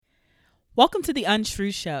Welcome to the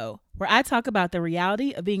Untrue Show, where I talk about the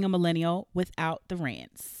reality of being a millennial without the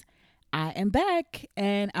rants. I am back,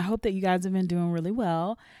 and I hope that you guys have been doing really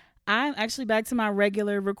well. I'm actually back to my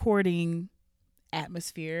regular recording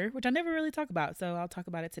atmosphere, which I never really talk about, so I'll talk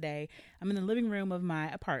about it today. I'm in the living room of my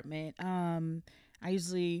apartment. I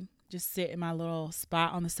usually just sit in my little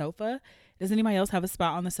spot on the sofa. Does anybody else have a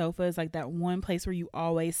spot on the sofa? It's like that one place where you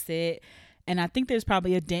always sit. And I think there's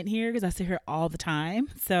probably a dent here because I sit here all the time.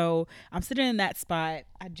 So I'm sitting in that spot.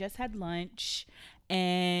 I just had lunch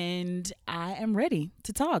and I am ready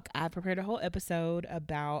to talk. I prepared a whole episode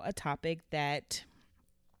about a topic that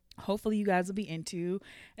hopefully you guys will be into,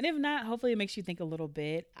 and if not, hopefully it makes you think a little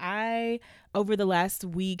bit. I over the last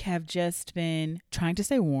week have just been trying to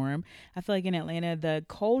stay warm. I feel like in Atlanta the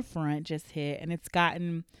cold front just hit and it's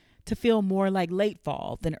gotten to feel more like late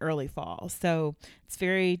fall than early fall, so it's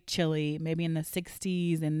very chilly, maybe in the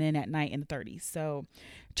 60s and then at night in the 30s. So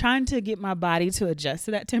trying to get my body to adjust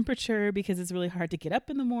to that temperature because it's really hard to get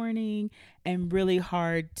up in the morning and really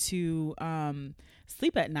hard to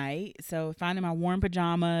sleep at night. So finding my warm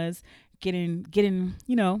pajamas, getting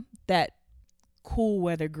that cool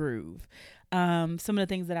weather groove. Some of the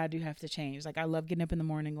things that I do have to change. Like I love getting up in the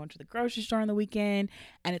morning, going to the grocery store on the weekend,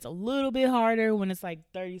 and it's a little bit harder when it's like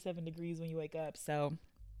 37 degrees when you wake up. So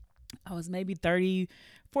I was maybe 30,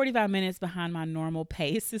 45 minutes behind my normal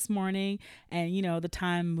pace this morning, and the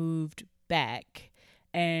time moved back.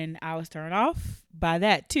 And I was turned off by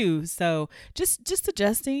that too. So just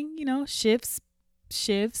adjusting, shifts,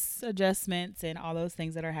 adjustments, and all those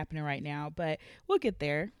things that are happening right now. But we'll get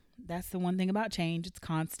there. That's the one thing about change. It's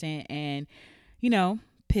constant, and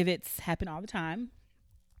pivots happen all the time.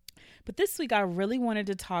 But this week I really wanted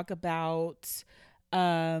to talk about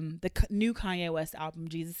the new Kanye West album,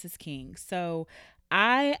 Jesus is King. So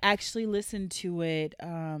I actually listened to it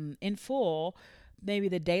in full. Maybe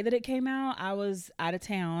the day that it came out, I was out of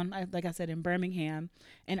town, like I said, in Birmingham,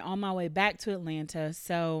 and on my way back to Atlanta.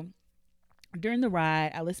 So during the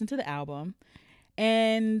ride, I listened to the album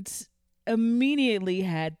and immediately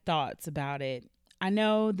had thoughts about it. I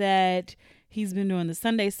know that he's been doing the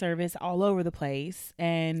Sunday service all over the place,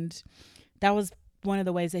 and that was one of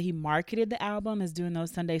the ways that he marketed the album, is doing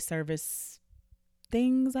those Sunday service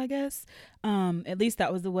things, I guess. At least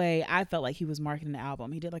that was the way I felt like he was marketing the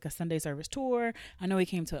album. He did like a Sunday service tour. I know he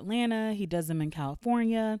came to Atlanta. He does them in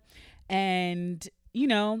California. And,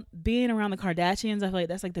 being around the Kardashians, I feel like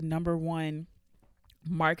that's like the number one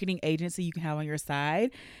marketing agency you can have on your side,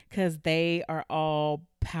 because they are all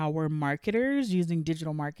power marketers using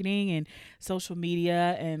digital marketing and social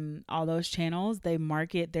media and all those channels. They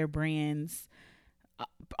market their brands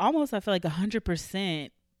almost, I feel like, 100%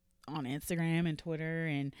 on Instagram and Twitter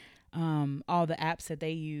and all the apps that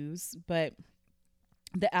they use. But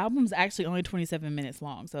the album's actually only 27 minutes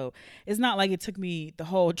long, so it's not like it took me the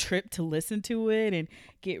whole trip to listen to it and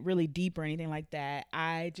get really deep or anything like that.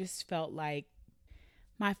 I just felt like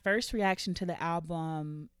my first reaction to the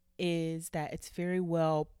album is that it's very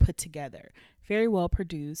well put together, very well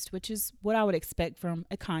produced, which is what I would expect from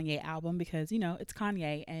a Kanye album, because, it's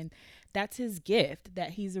Kanye and that's his gift,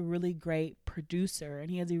 that he's a really great producer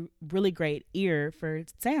and he has a really great ear for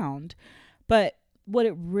sound. But what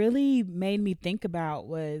it really made me think about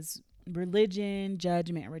was religion,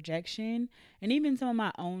 judgment, rejection, and even some of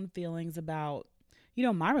my own feelings about,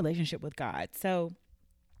 my relationship with God. So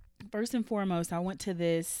first and foremost, I went to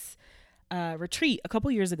this retreat a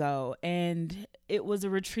couple years ago, and it was a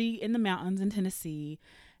retreat in the mountains in Tennessee,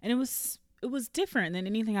 and it was different than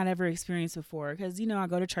anything I'd ever experienced before, because I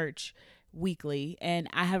go to church weekly and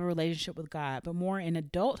I have a relationship with God, but more in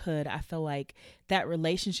adulthood, I feel like that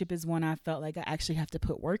relationship is one I felt like I actually have to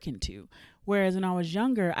put work into. Whereas when I was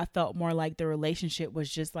younger, I felt more like the relationship was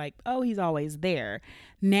just like, oh, he's always there.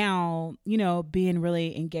 Now, being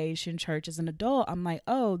really engaged in church as an adult, I'm like,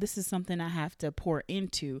 oh, this is something I have to pour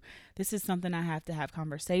into. This is something I have to have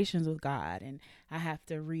conversations with God, and I have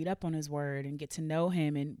to read up on his word and get to know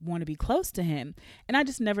him and want to be close to him. And I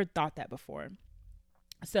just never thought that before.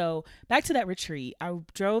 So back to that retreat, I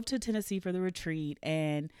drove to Tennessee for the retreat,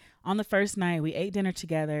 and on the first night we ate dinner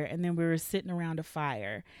together, and then we were sitting around a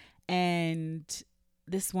fire, and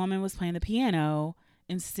this woman was playing the piano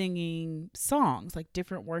and singing songs, like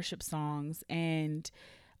different worship songs. And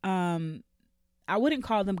I wouldn't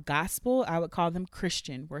call them gospel. I would call them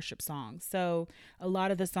Christian worship songs. So a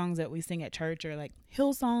lot of the songs that we sing at church are like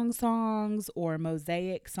Hillsong songs or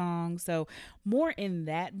Mosaic songs. So more in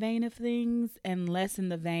that vein of things and less in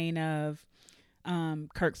the vein of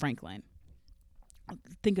Kirk Franklin.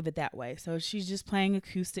 Think of it that way. So she's just playing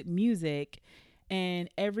acoustic music and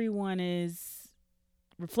everyone is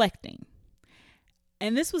reflecting.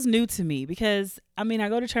 And this was new to me because I mean, I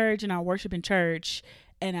go to church and I worship in church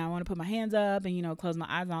and I want to put my hands up and, close my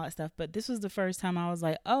eyes and all that stuff. But this was the first time I was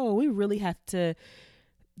like, oh, we really have to,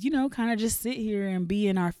 kind of just sit here and be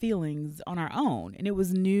in our feelings on our own. And it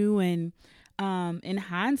was new. And in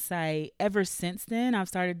hindsight, ever since then, I've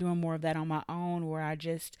started doing more of that on my own where I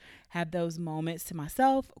just have those moments to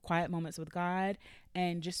myself, quiet moments with God,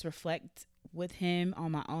 and just reflect with Him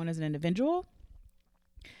on my own as an individual.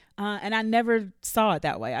 And I never saw it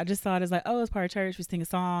that way. I just saw it as like, oh, it's part of church. We sing a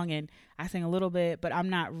song and I sing a little bit, but I'm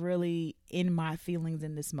not really in my feelings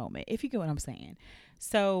in this moment, if you get what I'm saying.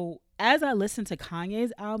 So as I listened to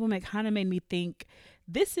Kanye's album, it kind of made me think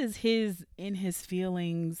this is his in his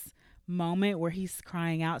feelings moment where he's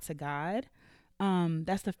crying out to God.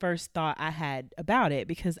 That's the first thought I had about it,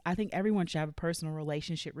 because I think everyone should have a personal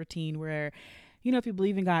relationship routine where, if you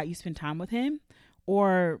believe in God, you spend time with Him,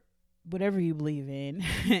 or whatever you believe in.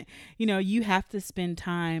 You have to spend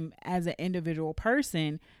time as an individual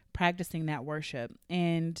person practicing that worship.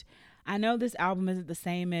 And I know this album isn't the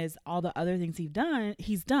same as all the other things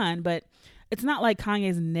he's done, but it's not like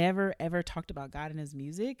Kanye's never ever talked about God in his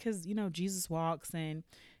music, because Jesus Walks and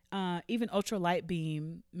even Ultra Light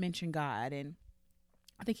Beam mention God, and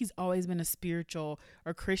I think he's always been a spiritual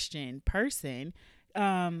or Christian person.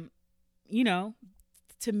 To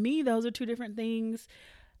me, those are two different things.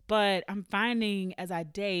 But I'm finding as I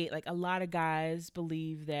date, like a lot of guys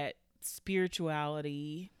believe that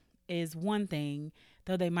spirituality is one thing,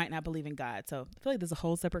 though they might not believe in God. So I feel like there's a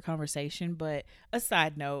whole separate conversation, but a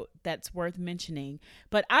side note that's worth mentioning.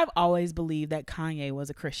 But I've always believed that Kanye was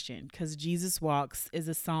a Christian, because Jesus Walks is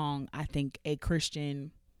a song I think a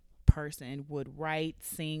Christian person would write,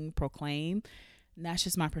 sing, proclaim. And that's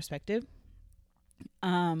just my perspective.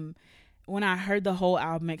 When I heard the whole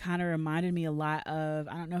album, it kind of reminded me a lot of,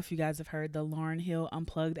 I don't know if you guys have heard the Lauryn Hill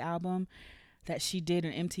Unplugged album that she did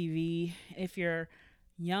on MTV. If you're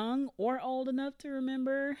young or old enough to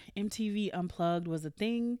remember, MTV Unplugged was a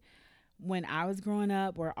thing when I was growing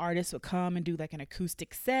up, where artists would come and do like an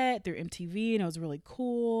acoustic set through MTV, and it was really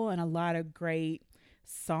cool, and a lot of great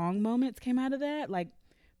song moments came out of that. Like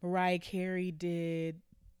Mariah Carey did,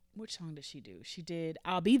 which song did she do? She did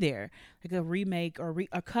I'll Be There, like a remake or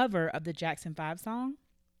a cover of the Jackson 5 song.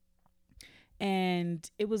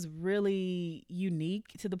 And it was really unique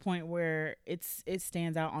to the point where it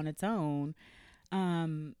stands out on its own.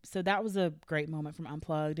 So that was a great moment from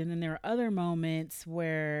Unplugged. And then there were other moments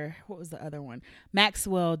where, what was the other one?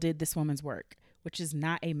 Maxwell did This Woman's Work, which is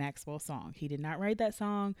not a Maxwell song. He did not write that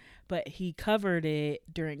song, but he covered it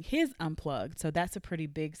during his Unplugged. So that's a pretty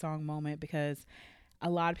big song moment, because a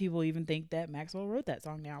lot of people even think that Maxwell wrote that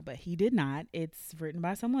song now, but he did not. It's written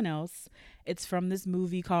by someone else. It's from this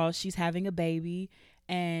movie called She's Having a Baby,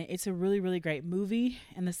 and it's a really, really great movie,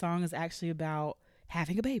 and the song is actually about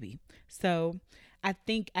having a baby. So I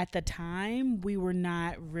think at the time we were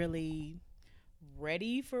not really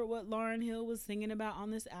ready for what Lauryn Hill was singing about on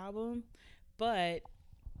this album, but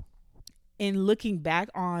in looking back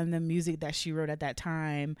on the music that she wrote at that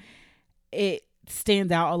time, it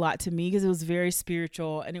stands out a lot to me because it was very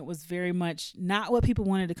spiritual, and it was very much not what people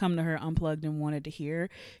wanted to come to her Unplugged and wanted to hear,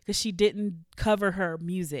 because she didn't cover her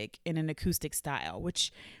music in an acoustic style,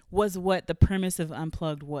 which was what the premise of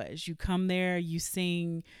Unplugged was. You come there, you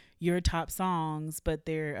sing your top songs, but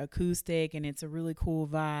they're acoustic and it's a really cool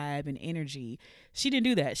vibe and energy. She didn't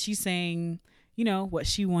do that. She sang, what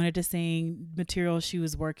she wanted to sing, material she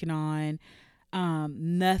was working on.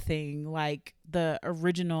 Nothing like the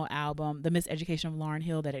original album, The Miseducation of Lauryn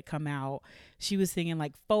Hill, that had come out. She was singing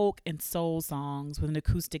like folk and soul songs with an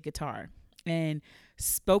acoustic guitar and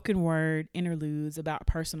spoken word interludes about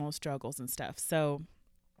personal struggles and stuff. So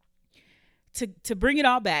to bring it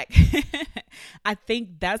all back, I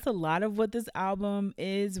think that's a lot of what this album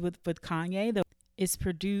is with Kanye. Though it's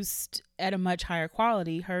produced at a much higher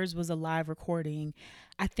quality. Hers was a live recording.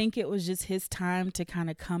 I think it was just his time to kind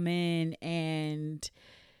of come in and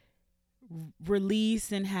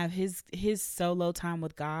release and have his solo time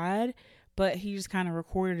with God, but he just kind of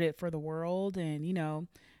recorded it for the world and,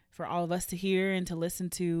 for all of us to hear and to listen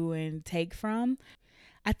to and take from.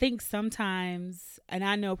 I think sometimes, and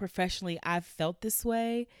I know professionally I've felt this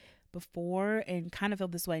way before and kind of feel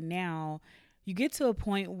this way now, you get to a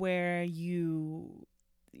point where you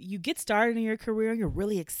get started in your career and you're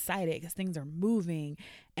really excited because things are moving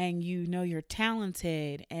and you're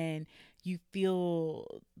talented and you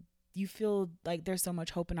feel like there's so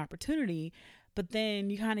much hope and opportunity, but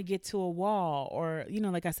then you kind of get to a wall, or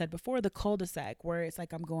like I said before, the cul-de-sac where it's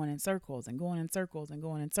like I'm going in circles and going in circles and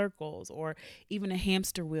going in circles, or even a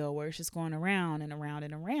hamster wheel where it's just going around and around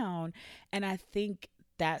and around. And I think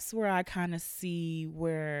that's where I kind of see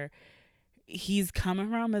where he's coming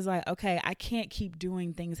from, is like, okay, I can't keep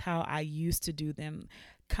doing things how I used to do them.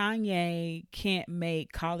 Kanye can't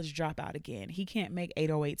make College Dropout again. He can't make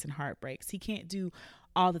 808s and Heartbreaks. He can't do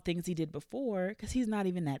all the things he did before because he's not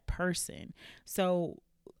even that person. So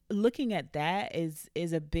looking at that is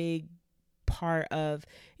a big part of,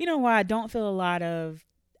 why I don't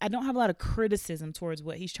have a lot of criticism towards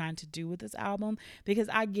what he's trying to do with this album, because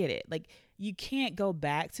I get it. Like, you can't go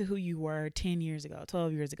back to who you were 10 years ago,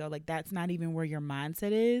 12 years ago. Like, that's not even where your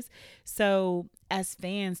mindset is. So as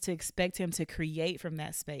fans, to expect him to create from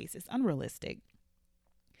that space, it's unrealistic.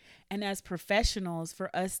 And as professionals, for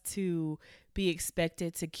us to be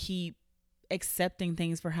expected to keep accepting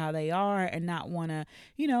things for how they are and not want to,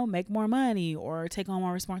 make more money or take on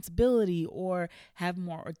more responsibility or have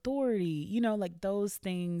more authority, like those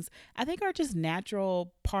things, I think are just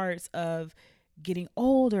natural parts of getting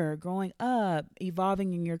older, growing up,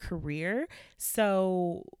 evolving in your career.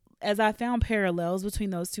 So as I found parallels between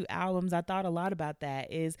those two albums, I thought a lot about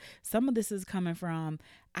that. Is some of this is coming from,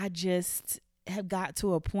 I just have got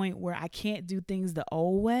to a point where I can't do things the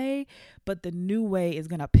old way, but the new way is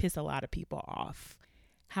going to piss a lot of people off.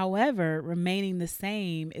 However, remaining the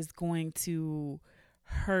same is going to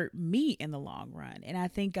hurt me in the long run. And I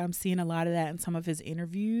think I'm seeing a lot of that in some of his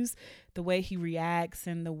interviews, the way he reacts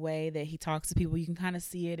and the way that he talks to people. You can kind of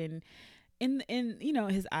see it in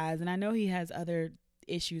his eyes. And I know he has other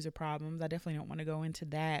issues or problems. I definitely don't want to go into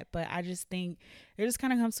that, but I just think it just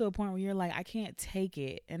kind of comes to a point where you're like, I can't take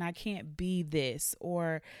it and I can't be this,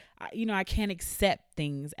 or I can't accept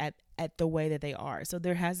things at the way that they are. So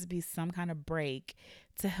there has to be some kind of break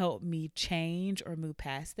to help me change or move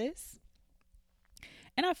past this.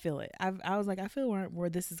 And I feel it. I was like, I feel where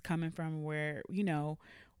this is coming from, where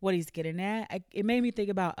what he's getting at. It made me think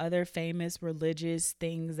about other famous religious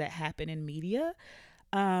things that happen in media.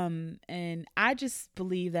 And I just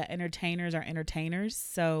believe that entertainers are entertainers.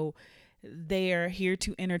 So they are here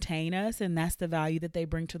to entertain us, and that's the value that they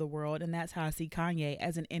bring to the world. And that's how I see Kanye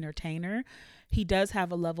as an entertainer. He does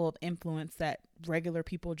have a level of influence that regular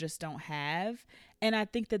people just don't have. And I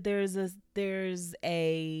think that there's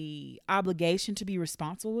a obligation to be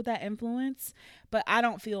responsible with that influence, but I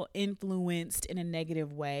don't feel influenced in a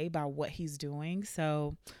negative way by what he's doing.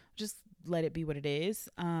 So just let it be what it is.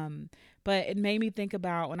 But it made me think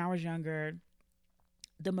about when I was younger,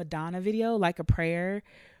 the Madonna video, Like a Prayer,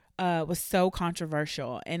 was so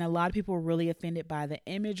controversial. And a lot of people were really offended by the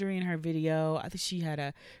imagery in her video. I think she had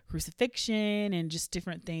a crucifixion and just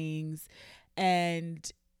different things. And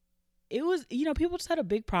it was, people just had a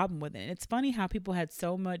big problem with it. And it's funny how people had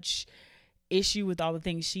so much issue with all the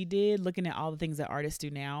things she did, looking at all the things that artists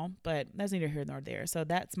do now, but that's neither here nor there. So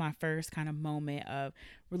that's my first kind of moment of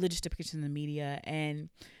religious depictions in the media. And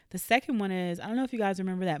the second one is, I don't know if you guys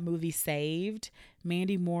remember that movie Saved.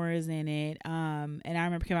 Mandy Moore is in it. And I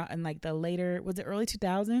remember it came out in like the later, was it early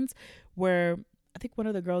 2000s, where I think one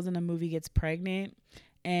of the girls in the movie gets pregnant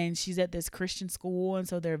and she's at this Christian school. And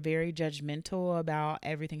so they're very judgmental about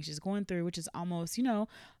everything she's going through, which is almost, an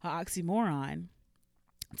oxymoron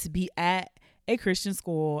to be at a Christian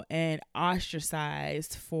school and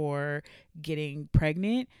ostracized for getting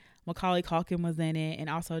pregnant. Macaulay Culkin was in it, and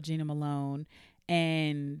also Gina Malone.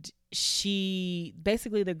 And she,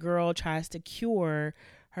 basically the girl tries to cure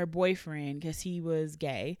her boyfriend because he was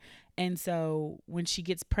gay. And so when she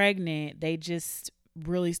gets pregnant, they just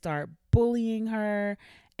really start bullying her.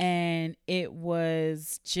 And it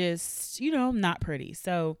was just, not pretty.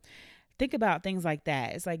 So think about things like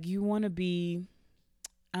that. It's like, you want to be,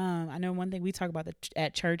 I know one thing we talk about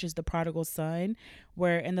at church is the prodigal son,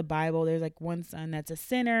 where in the Bible there's like one son that's a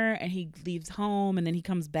sinner and he leaves home and then he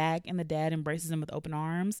comes back and the dad embraces him with open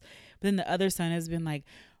arms. But then the other son has been like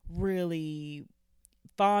really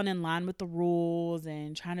falling in line with the rules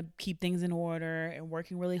and trying to keep things in order and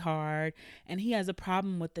working really hard. And he has a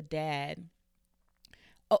problem with the dad,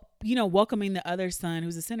 welcoming the other son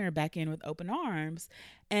who's a sinner back in with open arms.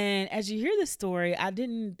 And as you hear this story, I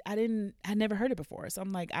never heard it before. So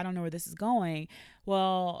I'm like, I don't know where this is going.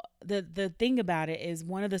 Well, the thing about it is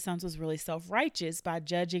one of the sons was really self-righteous by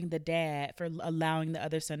judging the dad for allowing the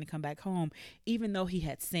other son to come back home, even though he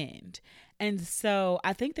had sinned. And so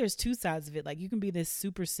I think there's two sides of it. Like, you can be this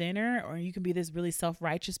super sinner, or you can be this really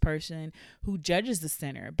self-righteous person who judges the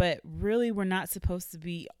sinner. But really, we're not supposed to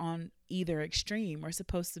be on either extreme. We're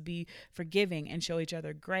supposed to be forgiving and show each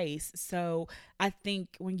other grace. So I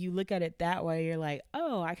think when you look at it that way, you're like,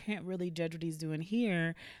 oh, I can't really judge what he's doing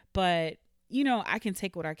here, but I can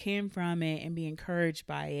take what I can from it and be encouraged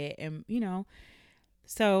by it. And,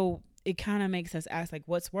 so it kind of makes us ask, like,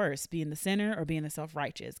 what's worse, being the sinner or being the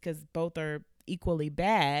self-righteous? Because both are equally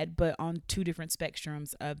bad, but on two different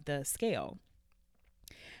spectrums of the scale.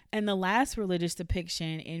 And the last religious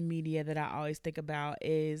depiction in media that I always think about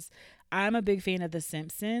is, I'm a big fan of The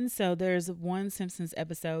Simpsons. So there's one Simpsons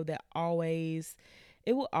episode that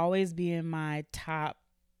it will always be in my top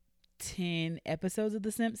 10 episodes of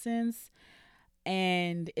The Simpsons.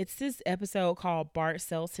 And it's this episode called Bart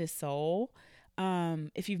Sells His Soul.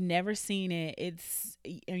 If you've never seen it,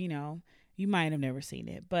 you might have never seen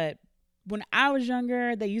it, but when I was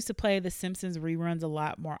younger, they used to play The Simpsons reruns a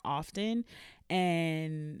lot more often,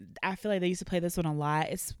 and I feel like they used to play this one a lot.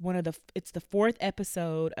 It's the fourth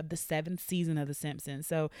episode of the seventh season of The Simpsons,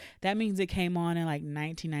 so that means it came on in like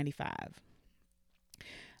 1995.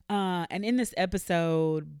 And in this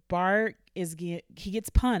episode, Bart he gets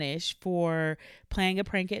punished for playing a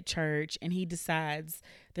prank at church, and he decides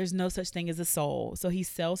there's no such thing as a soul. So he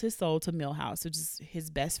sells his soul to Milhouse, which is his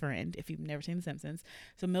best friend. If you've never seen The Simpsons,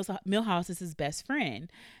 so Milhouse is his best friend.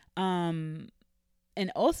 And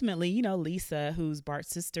ultimately, Lisa, who's Bart's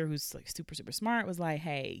sister, who's like super super smart, was like,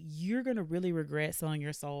 "Hey, you're gonna really regret selling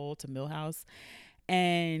your soul to Milhouse."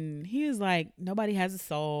 And he was like, "Nobody has a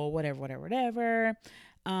soul, whatever, whatever, whatever."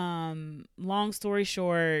 Long story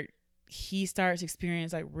short, he starts to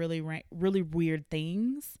experience like really really weird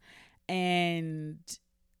things, and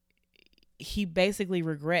he basically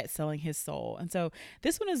regrets selling his soul. And so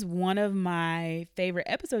this one is one of my favorite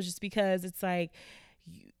episodes, just because it's like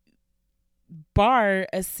Bart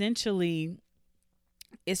essentially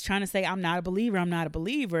is trying to say, I'm not a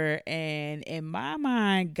believer, and in my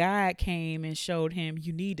mind, God came and showed him,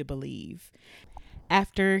 you need to believe.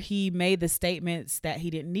 After he made the statements that he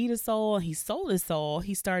didn't need a soul, he sold his soul,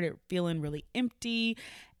 he started feeling really empty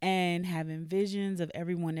and having visions of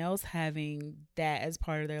everyone else having that as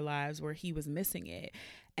part of their lives where he was missing it.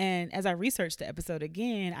 And as I researched the episode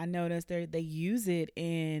again, I noticed they use it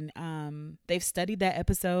in, they've studied that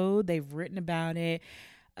episode, they've written about it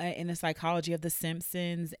in the psychology of The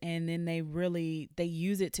Simpsons, and then they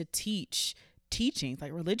use it to teach teachings,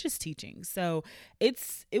 like religious teachings. So it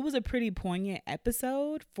was a pretty poignant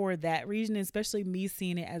episode for that reason, especially me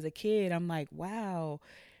seeing it as a kid. I'm like, wow,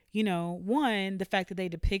 one, the fact that they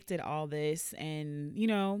depicted all this, and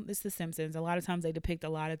it's The Simpsons. A lot of times they depict a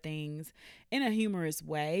lot of things in a humorous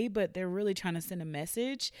way, but they're really trying to send a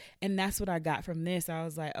message. And that's what I got from this. I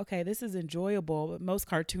was like, okay, this is enjoyable, but most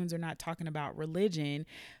cartoons are not talking about religion,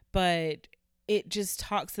 but it just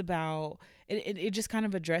talks about it just kind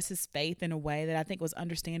of addresses faith in a way that I think was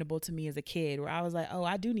understandable to me as a kid, where I was like, oh,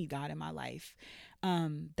 I do need God in my life.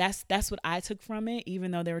 That's what I took from it.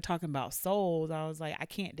 Even though they were talking about souls, I was like, I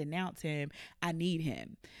can't denounce him, I need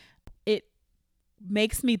him. It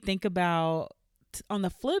makes me think about, on the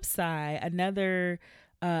flip side, another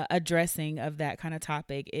addressing of that kind of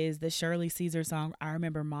topic is the Shirley Caesar song, I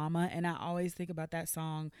Remember Mama. And I always think about that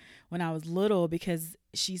song when I was little, because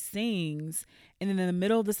she sings, and then in the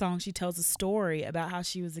middle of the song, she tells a story about how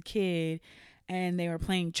she was a kid and they were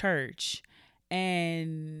playing church,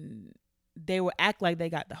 and they would act like they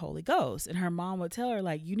got the Holy Ghost. And her mom would tell her,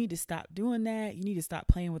 like, you need to stop doing that. You need to stop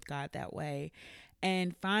playing with God that way.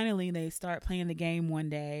 And finally, they start playing the game one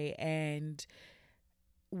day, and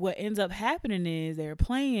what ends up happening is they're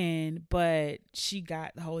playing, but she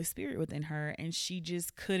got the Holy Spirit within her, and she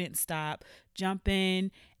just couldn't stop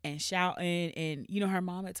jumping and shouting. And her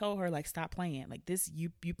mom had told her, like, stop playing, like this,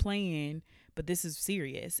 you playing, but this is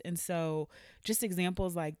serious. And so just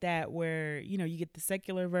examples like that, where you get the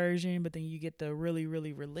secular version, but then you get the really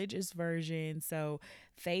really religious version. So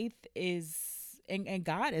faith is, and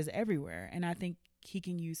God is everywhere, and I think he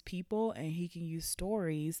can use people and he can use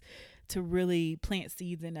stories to really plant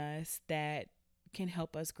seeds in us that can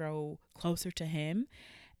help us grow closer to him.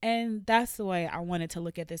 And that's the way I wanted to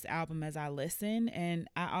look at this album as I listen. And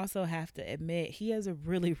I also have to admit, he has a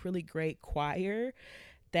really really great choir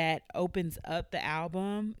that opens up the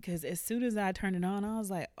album, because as soon as I turned it on, I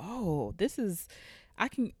was like, oh, this is, I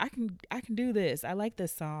can do this. I like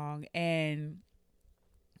this song. And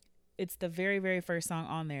it's the very very first song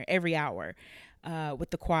on there, Every Hour, with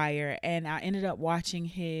the choir. And I ended up watching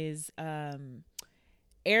his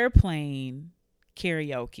airplane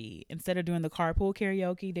karaoke. Instead of doing the carpool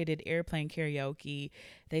karaoke, they did airplane karaoke.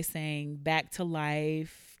 They sang Back to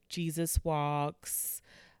Life, Jesus Walks.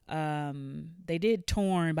 They did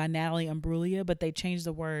Torn by Natalie Imbruglia, but they changed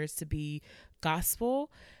the words to be gospel.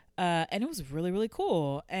 And it was really really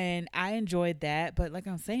cool, and I enjoyed that. But like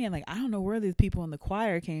I'm saying, like, I don't know where these people in the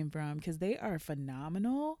choir came from, because they are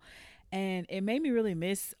phenomenal, and it made me really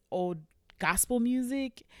miss old gospel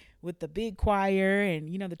music with the big choir.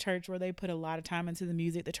 And the church where they put a lot of time into the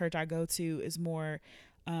music, the church I go to, is more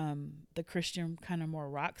the Christian kind of more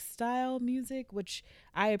rock style music, which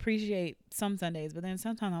I appreciate some Sundays, but then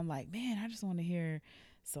sometimes I'm like, man, I just want to hear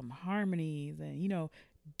some harmonies and,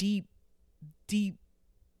 deep, deep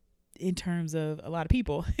in terms of a lot of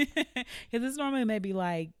people. Because it's normally maybe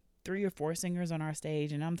like 3 or 4 singers on our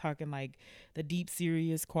stage, and I'm talking like the deep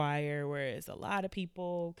serious choir where it's a lot of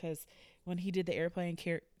people. Because when he did the airplane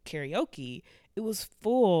karaoke, it was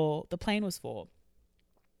full. The plane was full,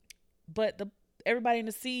 but the everybody in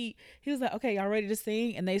the seat, he was like, okay, y'all ready to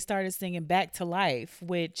sing? And they started singing Back to Life,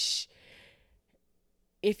 which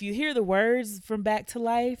if you hear the words from Back to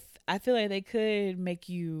Life, I feel like they could make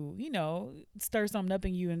you, stir something up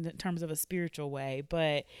in you in terms of a spiritual way,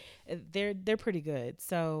 but they're pretty good.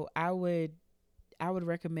 So I would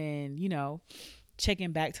recommend,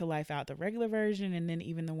 checking Back to Life out, the regular version, and then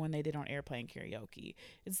even the one they did on Airplane Karaoke.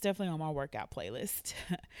 It's definitely on my workout playlist.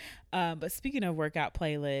 But speaking of workout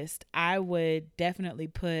playlist, I would definitely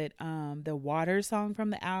put the Water song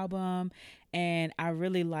from the album, and I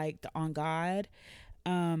really like the On God.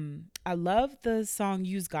 I love the song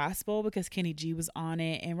Use Gospel because Kenny G was on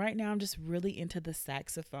it, and right now I'm just really into the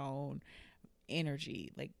saxophone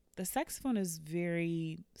energy. Like, the saxophone is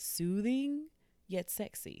very soothing yet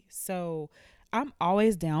sexy. So I'm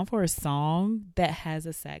always down for a song that has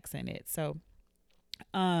a sax in it. So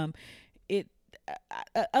it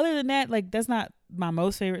other than that, like, that's not my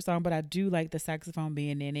most favorite song, but I do like the saxophone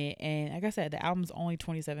being in it. And like I said, the album's only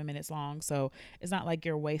 27 minutes long, so it's not like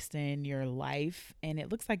you're wasting your life. And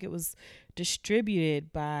it looks like it was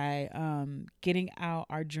distributed by Getting Out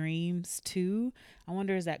Our Dreams too. I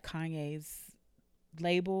wonder, is that Kanye's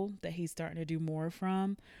label that he's starting to do more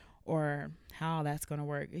from, or how that's going to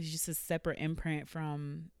work? It's just a separate imprint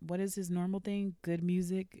from, what is his normal thing? Good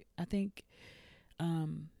Music, I think.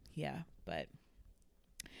 Yeah, but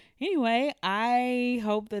anyway, I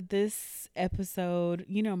hope that this episode,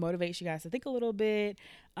 motivates you guys to think a little bit,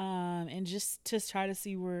 and just to try to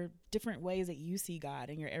see where different ways that you see God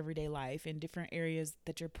in your everyday life and different areas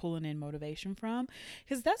that you're pulling in motivation from.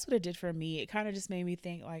 Because that's what it did for me. It kind of just made me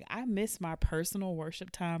think, like, I miss my personal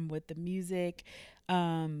worship time with the music.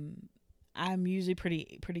 I'm usually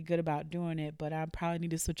pretty good about doing it, but I probably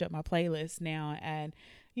need to switch up my playlist now and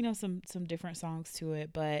add, some different songs to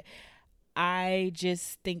it. But I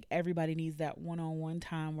just think everybody needs that one-on-one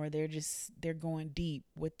time where they're going deep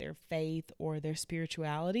with their faith or their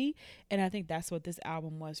spirituality. And I think that's what this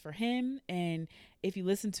album was for him. And if you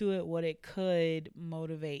listen to it, what it could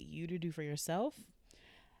motivate you to do for yourself.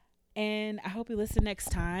 And I hope you listen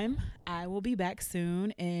next time. I will be back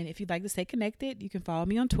soon. And if you'd like to stay connected, you can follow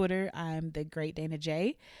me on Twitter. I'm The Great Dana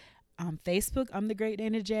J. On Facebook, I'm The Great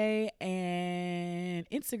Dana J. And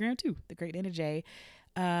Instagram too, The Great Dana J.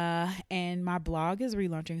 And my blog is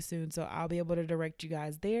relaunching soon, so I'll be able to direct you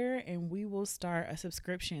guys there, and we will start a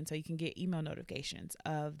subscription so you can get email notifications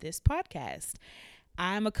of this podcast.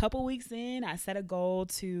 I'm a couple weeks in. I set a goal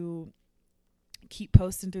to keep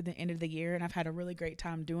posting through the end of the year, and I've had a really great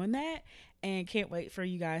time doing that, and can't wait for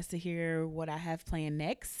you guys to hear what I have planned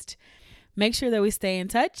next. Make sure that we stay in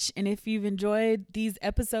touch, and if you've enjoyed these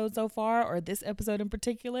episodes so far, or this episode in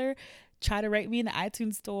particular, try to rate me in the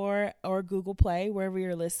iTunes store or Google Play, wherever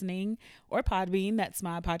you're listening, or Podbean. That's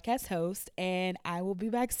my podcast host, and I will be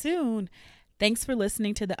back soon. Thanks for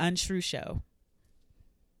listening to The Untrue Show.